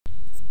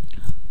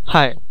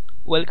Hi,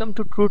 welcome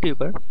to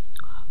TrueTuber.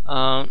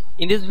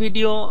 In this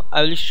video,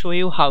 I will show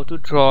you how to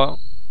draw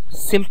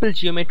simple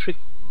geometric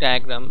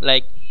diagram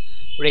like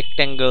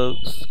rectangle,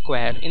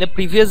 square. In the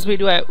previous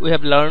video, we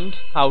have learned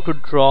how to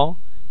draw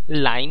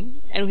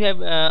line, and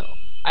I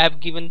have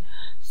given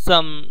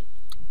some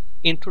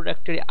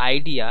introductory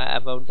idea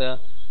about the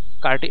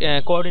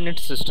coordinate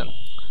system.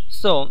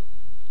 So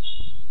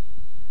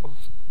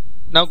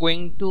now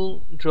going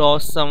to draw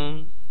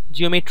some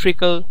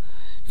geometrical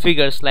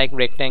figures like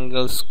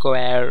rectangle,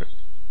 square.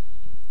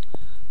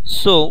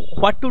 So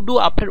what to do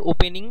after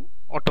opening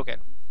AutoCAD?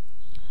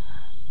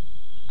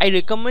 I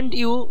recommend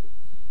you,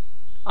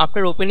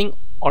 after opening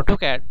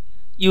AutoCAD,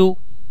 you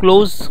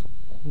close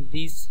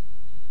this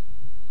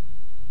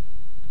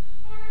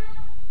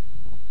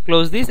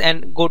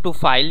and go to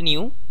File,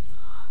 New,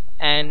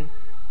 and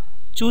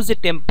choose a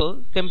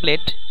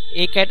template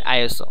AutoCAD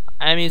ISO.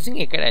 I am using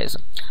AutoCAD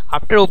ISO.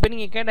 After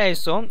opening AutoCAD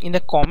ISO, in the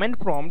command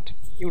prompt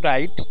you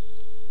write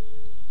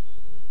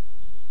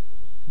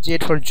Z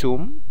for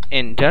zoom,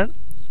 enter,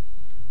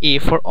 A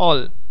for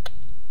all,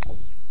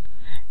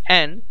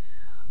 and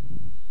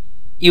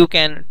you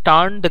can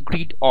turn the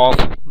grid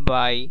off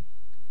by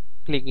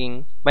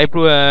pressing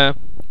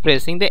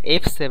the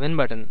F7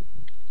 button.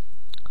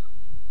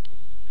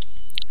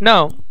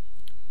 Now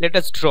let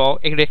us draw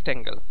a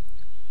rectangle.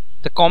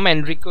 The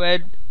command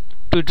required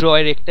to draw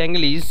a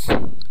rectangle is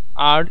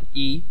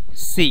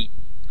REC.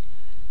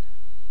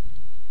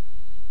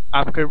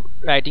 After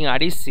writing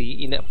REC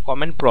in the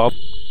command prompt,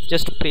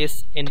 just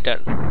press enter.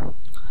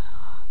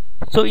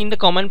 So in the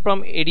command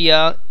prompt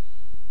area,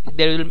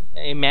 there will be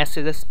a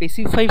message that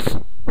specify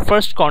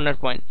first corner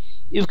point.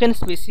 You can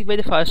specify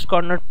the first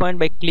corner point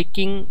by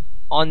clicking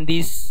on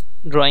this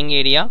drawing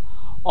area,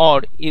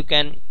 or you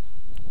can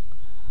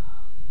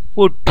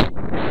put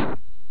the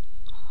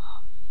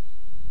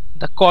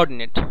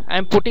coordinate. I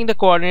am putting the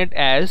coordinate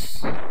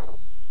as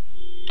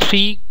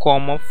 3,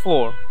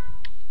 4.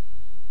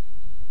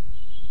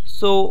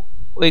 So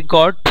we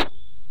got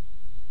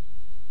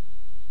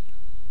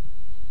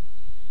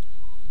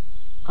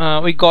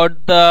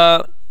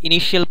the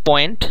initial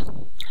point,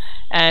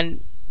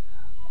 and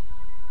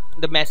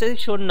the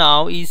message shown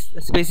now is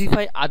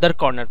specify other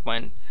corner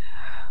point.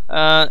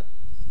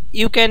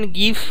 You can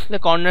give the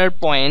corner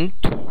point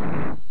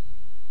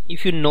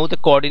if you know the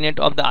coordinate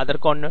of the other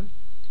corner.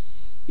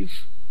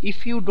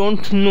 If you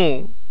don't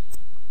know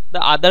the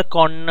other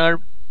corner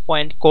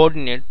point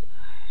coordinate,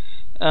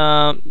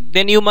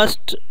 then you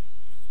must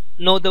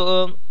know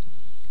the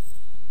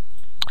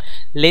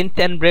length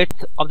and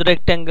breadth of the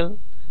rectangle.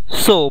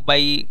 So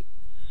by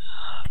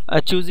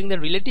choosing the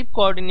relative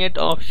coordinate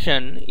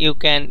option, you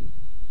can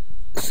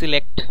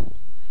give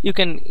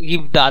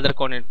the other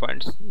coordinate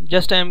points.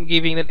 Just I am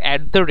giving that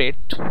at the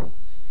rate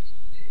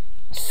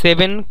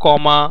 7,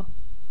 4.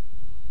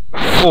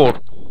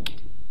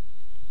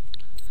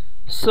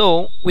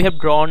 So we have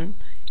drawn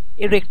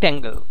a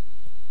rectangle.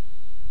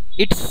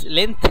 Its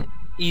length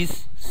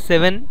is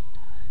 7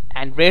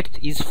 and breadth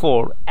is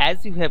 4,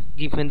 as you have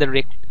given the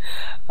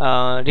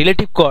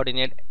relative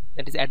coordinate,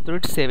 that is at the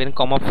rate 7,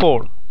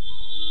 4.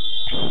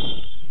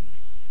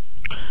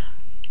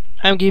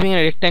 I am giving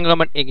a rectangle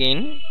number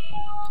again,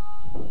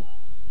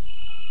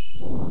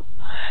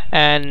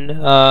 and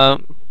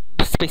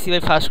specify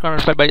first corner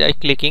point by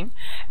clicking,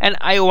 and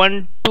I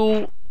want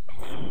to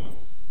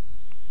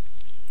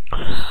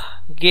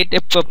get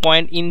a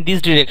point in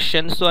this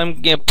direction, so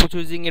I'm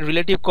choosing a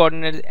relative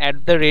coordinate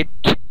at the rate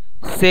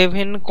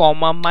 7,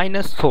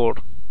 -4.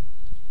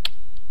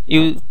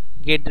 You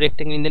get the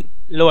rectangle in the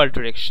lower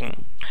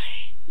direction.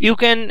 You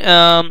can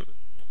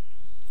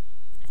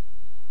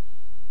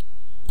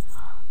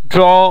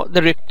draw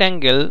the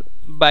rectangle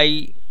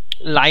by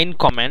line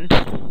command.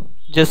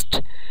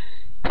 Just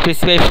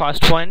specify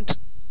first point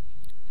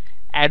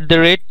at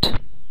the rate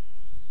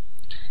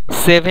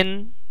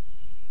 7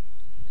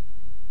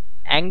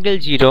 angle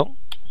 0.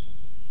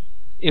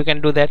 You can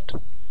do that.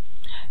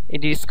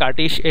 It is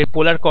Cartesian, a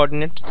polar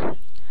coordinate.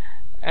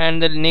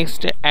 And the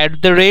next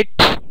at the rate,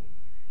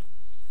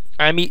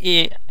 I mean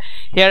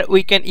here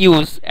we can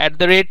use at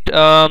the rate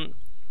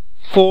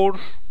 4,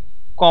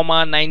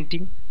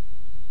 90,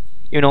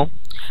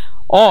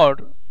 or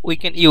we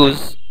can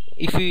use,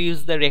 if you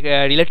use the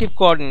relative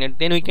coordinate,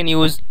 then we can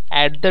use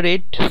at the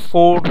rate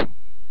 4.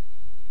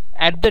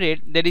 At the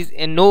rate, there is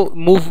no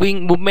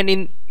movement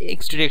in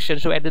x direction,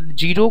 so at the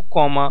 0,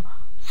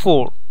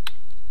 4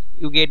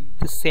 you get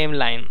the same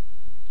line.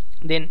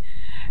 Then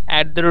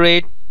at the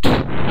rate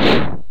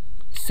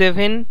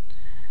 7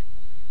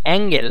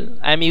 angle,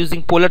 I am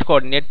using polar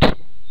coordinate,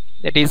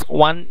 that is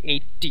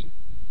 180.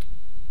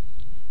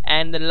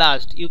 And the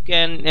last, you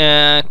can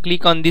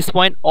click on this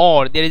point,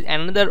 or there is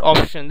another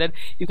option that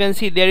you can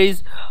see, there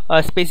is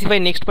specify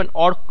next point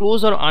or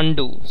close or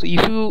undo. So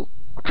if you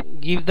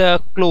give the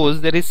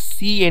close, there is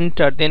C,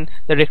 enter, then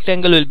the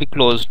rectangle will be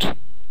closed.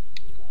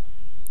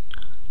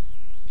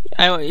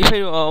 If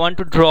I want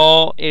to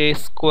draw a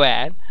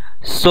square,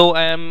 so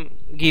I am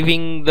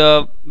giving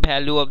the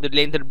value of the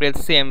length and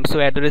breadth same, so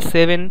at the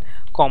 7,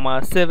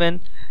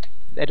 7,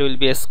 that will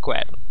be a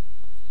square.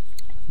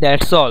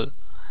 That's all.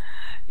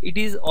 It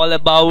is all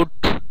about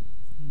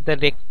the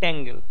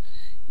rectangle.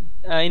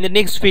 In the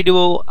next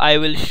video I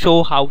will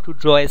show how to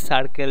draw a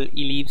circle,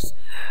 ellipse,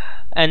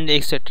 and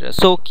etc.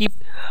 So keep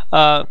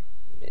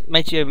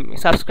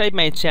subscribe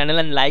my channel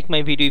and like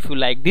my video if you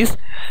like this,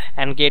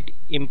 and get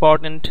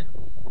important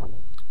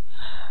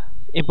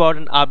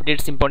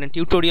updates, important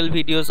tutorial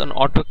videos on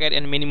AutoCAD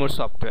and many more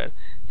software.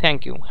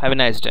 Thank you. Have a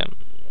nice day.